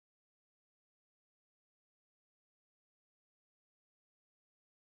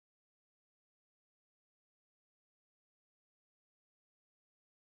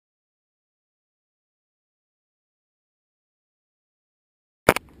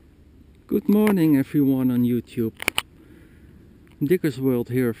Good morning everyone on YouTube. Diggers World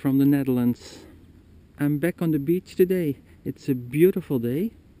here from the Netherlands. I'm back on the beach today. It's a beautiful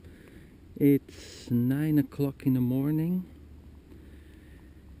day. It's 9 o'clock in the morning.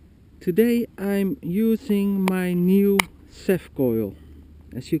 Today I'm using my new SEF coil.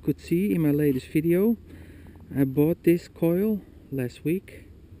 As you could see in my latest video, I bought this coil last week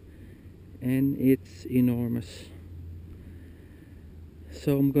and it's enormous.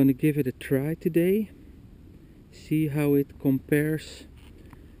 So I'm going to give it a try today, see how it compares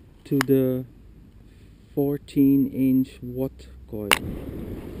to the 14-inch watt coil.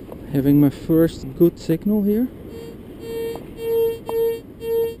 Having my first good signal here.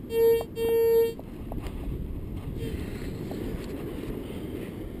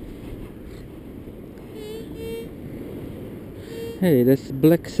 Hey, that's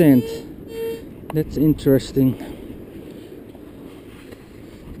black sand. That's interesting.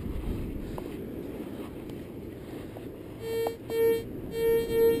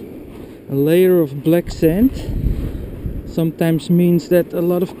 A layer of black sand sometimes means that a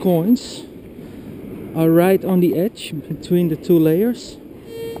lot of coins are right on the edge between the two layers.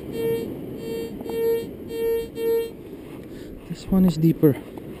 This one is deeper.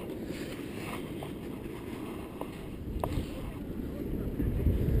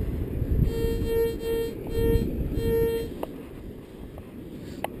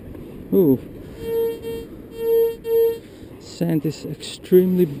 Ooh. Sand is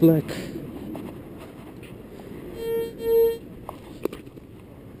extremely black.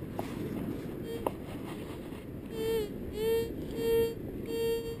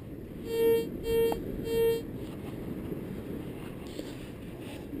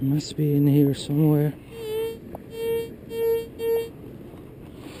 Must be in here somewhere.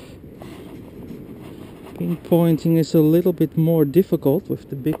 Pinpointing is a little bit more difficult with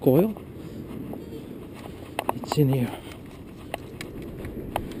the big coil. It's in here.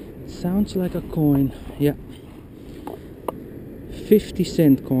 Sounds like a coin. Yeah.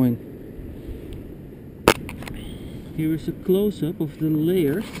 50-cent coin. Here is a close-up of the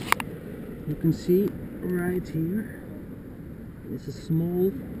layers. You can see right here. There's a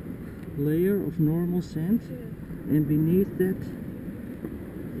small layer of normal sand, and beneath that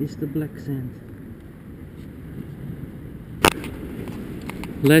is the black sand.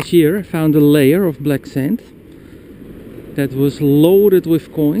 Last year I found a layer of black sand that was loaded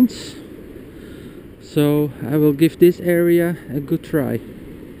with coins, so I will give this area a good try.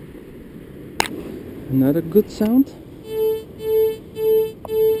 Another good sound.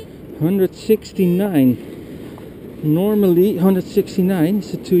 169. Normally 169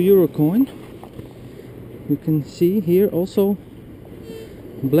 is a €2 coin. You can see here also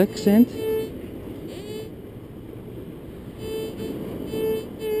black sand.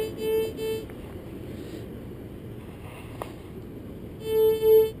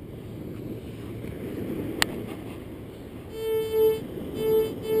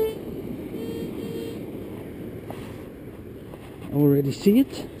 Already see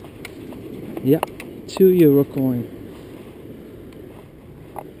it? Yeah. €2 coin.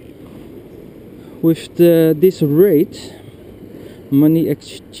 With this rate, money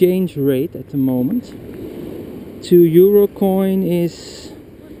exchange rate at the moment, €2 coin is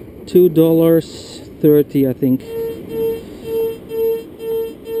 $2.30, I think.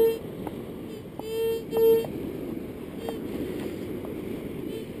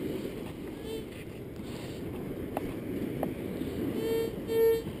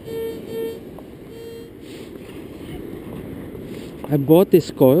 I bought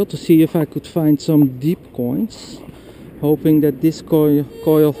this coil to see if I could find some deep coins, hoping that this coil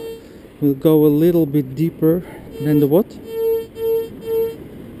will go a little bit deeper than the watt.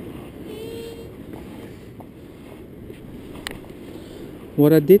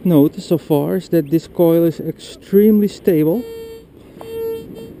 What I did notice so far is that this coil is extremely stable.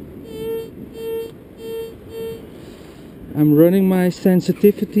 I'm running my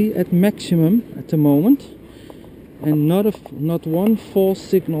sensitivity at maximum at the moment. And not one false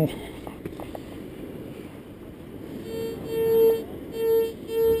signal.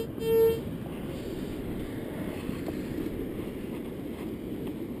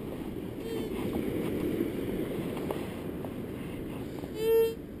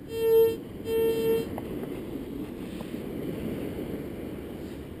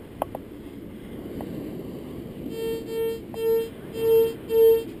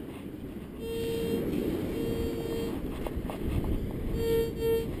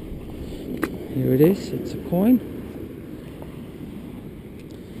 Here it is, it's a coin.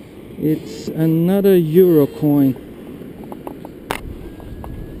 It's another euro coin.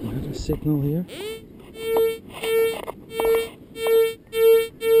 Another signal here.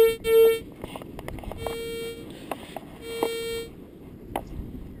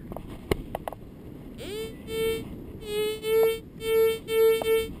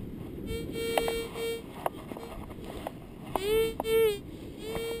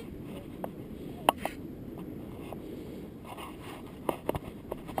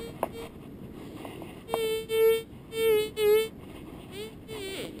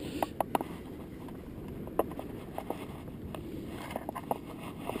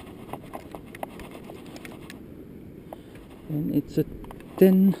 And it's a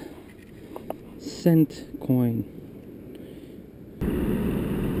 10-cent coin.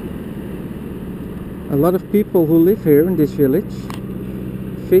 A lot of people who live here in this village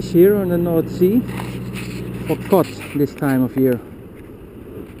fish here on the North Sea for cod this time of year.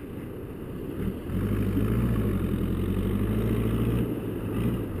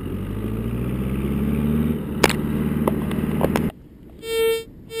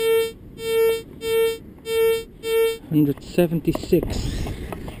 $176.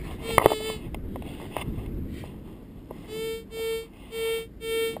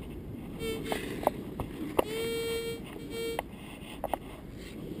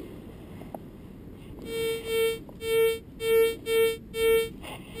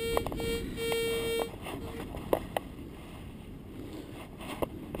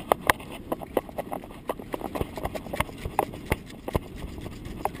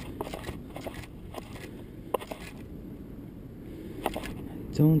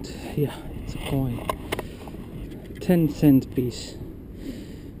 Yeah, it's a coin. 10-cent piece.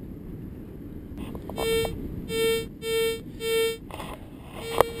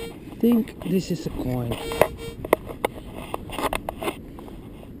 I think this is a coin.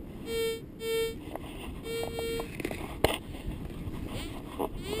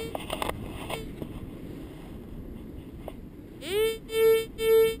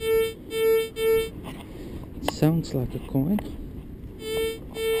 It sounds like a coin.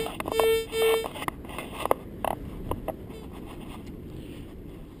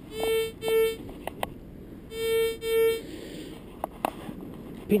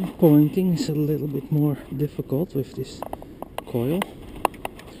 Pinpointing is a little bit more difficult with this coil.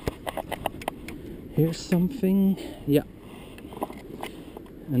 Here's something, yeah,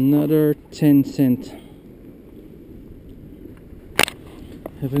 another 10-cent.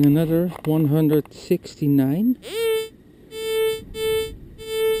 Having another 169.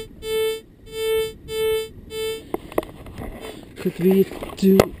 Could be a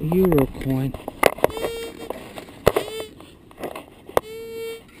 €2 coin.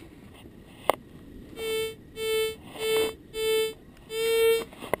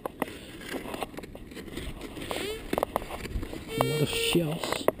 A lot of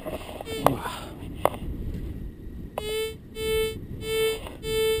shells. Wow.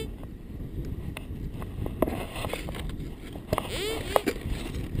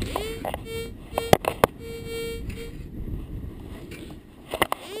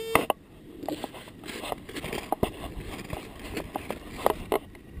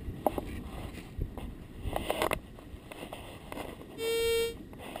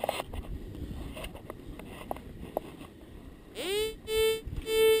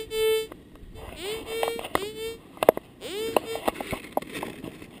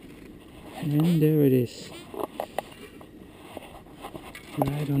 And there it is,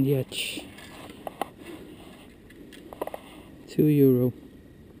 right on the edge. €2.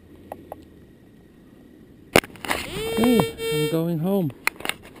 Okay, I'm going home.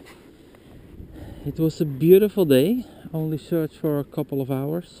 It was a beautiful day. Only searched for a couple of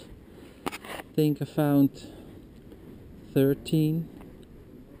hours. I think I found 13,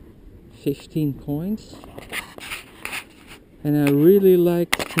 15 coins. And I really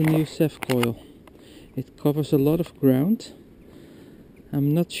liked the new SEF coil. It covers a lot of ground.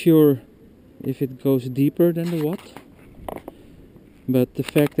 I'm not sure if it goes deeper than the watt, but the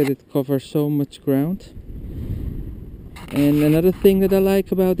fact that it covers so much ground. And another thing that I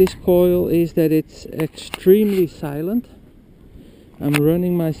like about this coil is that it's extremely silent. I'm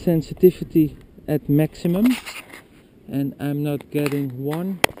running my sensitivity at maximum and I'm not getting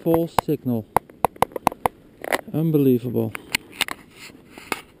one false signal. Unbelievable.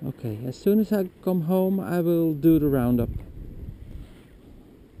 Okay, as soon as I come home I will do the roundup.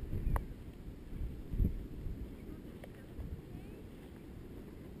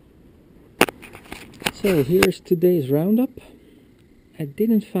 So here's today's roundup. I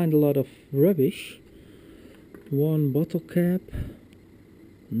didn't find a lot of rubbish. One bottle cap.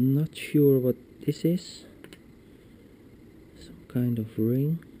 Not sure what this is. Some kind of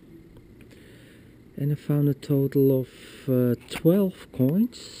ring. And I found a total of 12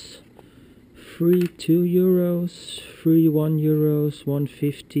 coins. 3 2 euros, 3 1 euros,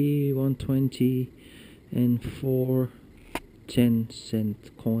 150, 120 and 4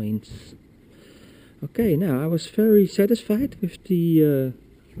 10-cent coins. Okay, now I was very satisfied with the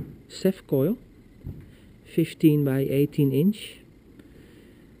SEF coil, 15 by 18 inch.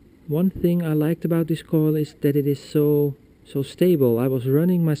 One thing I liked about this coil is that it is so stable. I was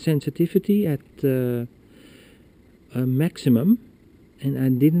running my sensitivity at a maximum and I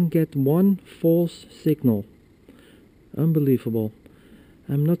didn't get one false signal. Unbelievable.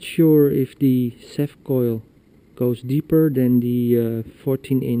 I'm not sure if the SEF coil goes deeper than the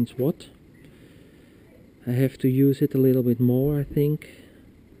 14-inch watt. I have to use it a little bit more, I think.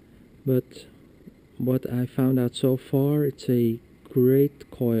 But what I found out so far, it's a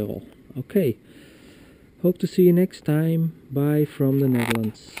great coil. Okay. Hope to see you next time. Bye from the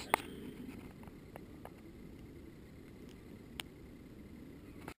Netherlands.